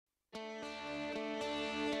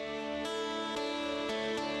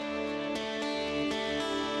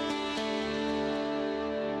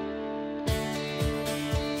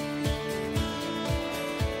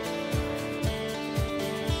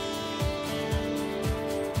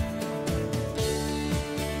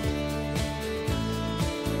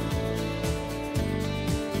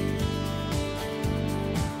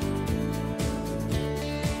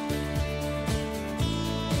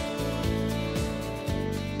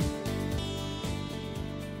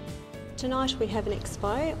Tonight we have an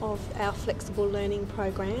expo of our flexible learning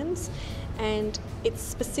programs, and it's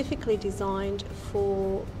specifically designed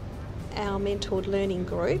for our mentored learning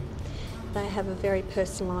group. They have a very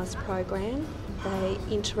personalised program. They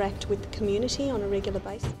interact with the community on a regular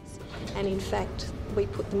basis, and in fact we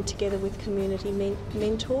put them together with community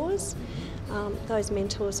mentors. Those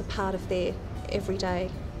mentors are part of their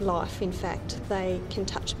everyday life. In fact, they can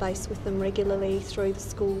touch base with them regularly through the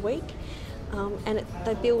school week, and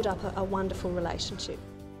they build up a wonderful relationship.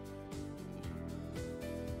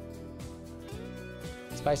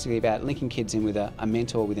 It's basically about linking kids in with a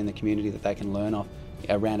mentor within the community that they can learn off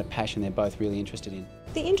around a passion they're both really interested in.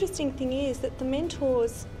 The interesting thing is that the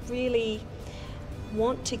mentors really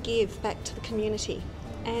want to give back to the community,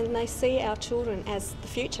 and they see our children as the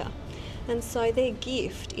future, and so their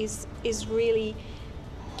gift is really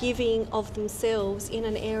giving of themselves in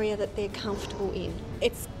an area that they're comfortable in.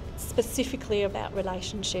 It's specifically about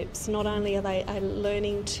relationships. Not only are they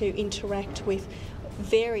learning to interact with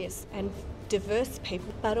various and diverse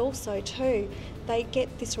people, but also too they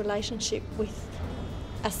get this relationship with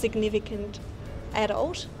a significant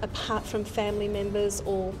adult apart from family members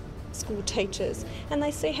or school teachers, and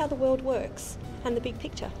they see how the world works and the big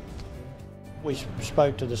picture. We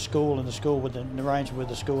spoke to the school, and the school, with an arrangement with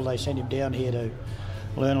the school, they sent him down here to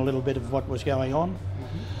learn a little bit of what was going on.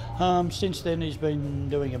 Since then he's been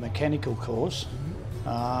doing a mechanical course,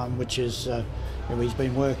 which is, he's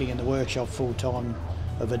been working in the workshop full time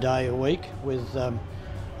of a day a week with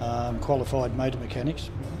qualified motor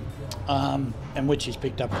mechanics, and which he's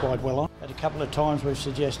picked up quite well on. At a couple of times we've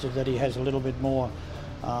suggested that he has a little bit more,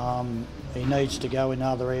 he needs to go in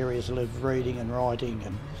other areas of reading and writing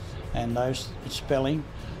and those spelling,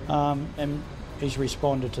 and he's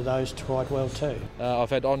responded to those quite well too. I've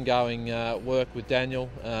had ongoing work with Daniel.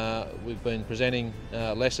 We've been presenting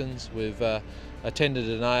lessons. We've attended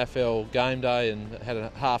an AFL game day and had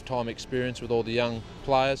a half-time experience with all the young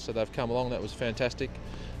players, so they've come along. That was fantastic.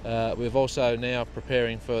 We're also now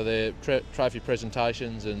preparing for their trophy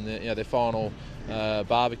presentations and their final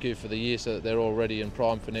barbecue for the year, so that they're all ready and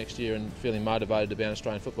primed for next year and feeling motivated to be on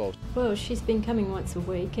Australian football. Well, she's been coming once a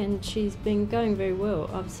week and she's been going very well.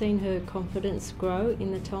 I've seen her confidence grow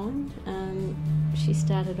in the time. She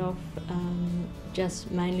started off just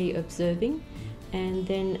mainly observing, and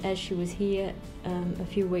then as she was here a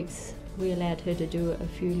few weeks, we allowed her to do a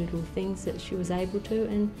few little things that she was able to,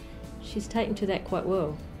 and she's taken to that quite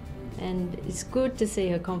well. And it's good to see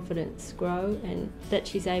her confidence grow and that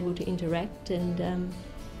she's able to interact, and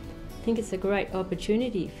I think it's a great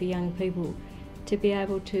opportunity for young people to be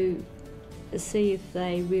able to see if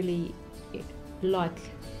they really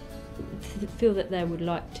feel that they would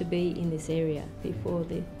like to be in this area before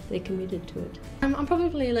they're committed to it. I'm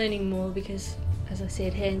probably learning more because, as I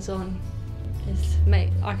said, hands-on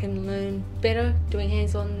I can learn better doing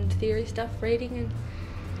hands-on theory stuff, reading and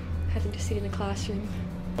having to sit in a classroom.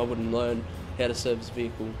 I wouldn't learn how to service a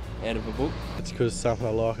vehicle out of a book. It's because it's something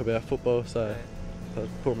I like about football, so I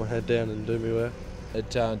put my head down and do my work. It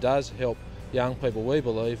does help young people, we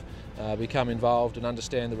believe, become involved and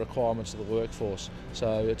understand the requirements of the workforce.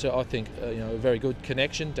 So it's, I think, a very good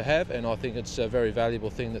connection to have, and I think it's a very valuable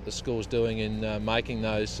thing that the school's doing in making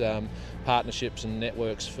those partnerships and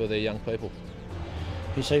networks for their young people.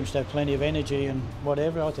 He seems to have plenty of energy and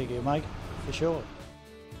whatever. I think he'll make it for sure.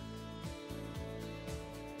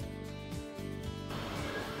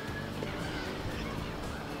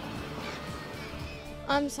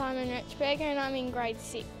 I'm Simon Rechberger and I'm in grade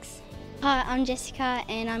 6. Hi, I'm Jessica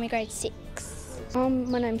and I'm in grade 6.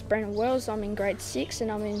 My name's Brennan Wells, I'm in grade 6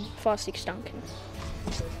 and I'm in 5-6 Duncan.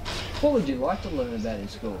 What would you like to learn about in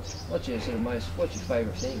school? What's your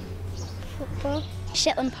favourite thing? Football.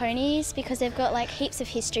 Shetland ponies, because they've got like heaps of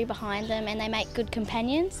history behind them and they make good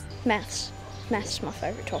companions. Maths. Maths is my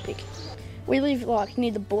favourite topic. We live like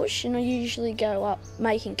near the bush and I usually go up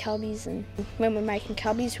making cubbies, and when we're making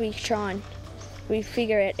cubbies we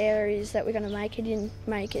figure out areas that we're going to make it in,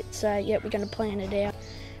 so yeah, we're going to plan it out.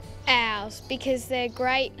 Owls, because they're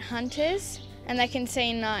great hunters and they can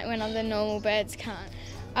see night when other normal birds can't.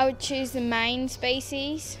 I would choose the main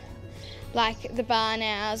species, like the barn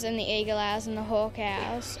owls and the eagle owls and the hawk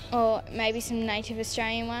owls, or maybe some native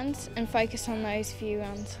Australian ones, and focus on those few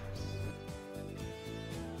ones.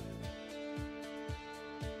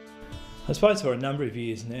 I suppose for a number of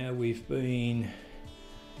years now we've been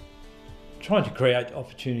trying to create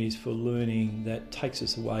opportunities for learning that takes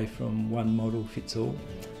us away from one model fits all.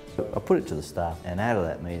 I put it to the staff, and out of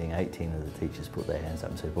that meeting 18 of the teachers put their hands up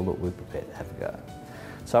and said, well look, we're prepared to have a go.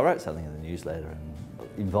 So I wrote something in the newsletter and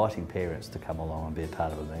inviting parents to come along and be a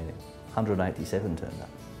part of a meeting. 187 turned up.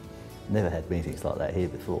 Never had meetings like that here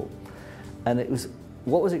before. And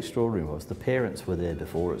what was extraordinary was the parents were there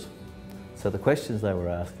before us. So the questions they were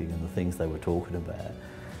asking and the things they were talking about,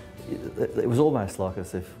 it was almost like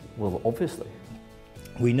as if, well, obviously.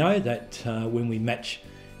 We know that when we match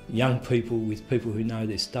young people with people who know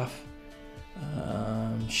their stuff,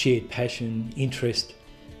 shared passion, interest,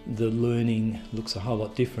 the learning looks a whole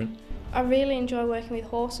lot different. I really enjoy working with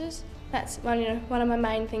horses. That's one of my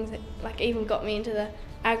main things that even got me into the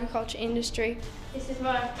agriculture industry. This is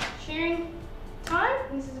my shearing time,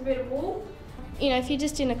 and this is a bit of wool. If you're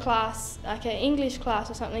just in a class, like an English class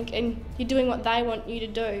or something, and you're doing what they want you to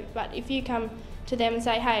do, but if you come to them and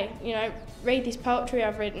say, hey, read this poetry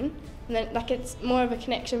I've written, and then it's more of a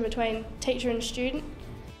connection between teacher and student.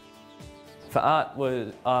 For art,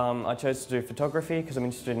 I chose to do photography because I'm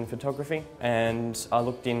interested in photography, and I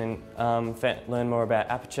looked in and learned more about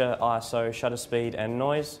aperture, ISO, shutter speed and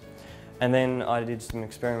noise, and then I did some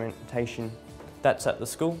experimentation. That's at the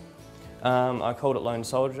school. I called it Lone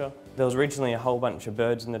Soldier. There was originally a whole bunch of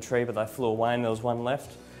birds in the tree, but they flew away and there was one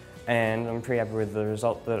left, and I'm pretty happy with the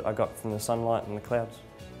result that I got from the sunlight and the clouds.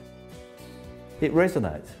 It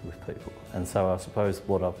resonates with people, and so I suppose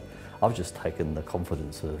I've just taken the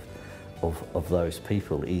confidence of those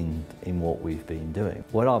people in what we've been doing.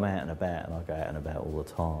 When I'm out and about, and I go out and about all the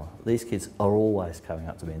time, these kids are always coming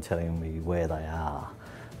up to me and telling me where they are.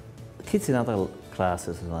 The kids in other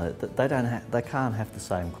classes, they can't have the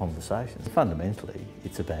same conversations. Fundamentally,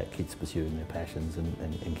 it's about kids pursuing their passions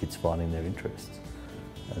and kids finding their interests,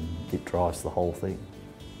 and it drives the whole thing.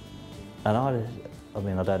 And I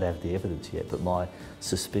don't have the evidence yet, but my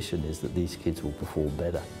suspicion is that these kids will perform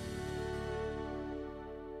better.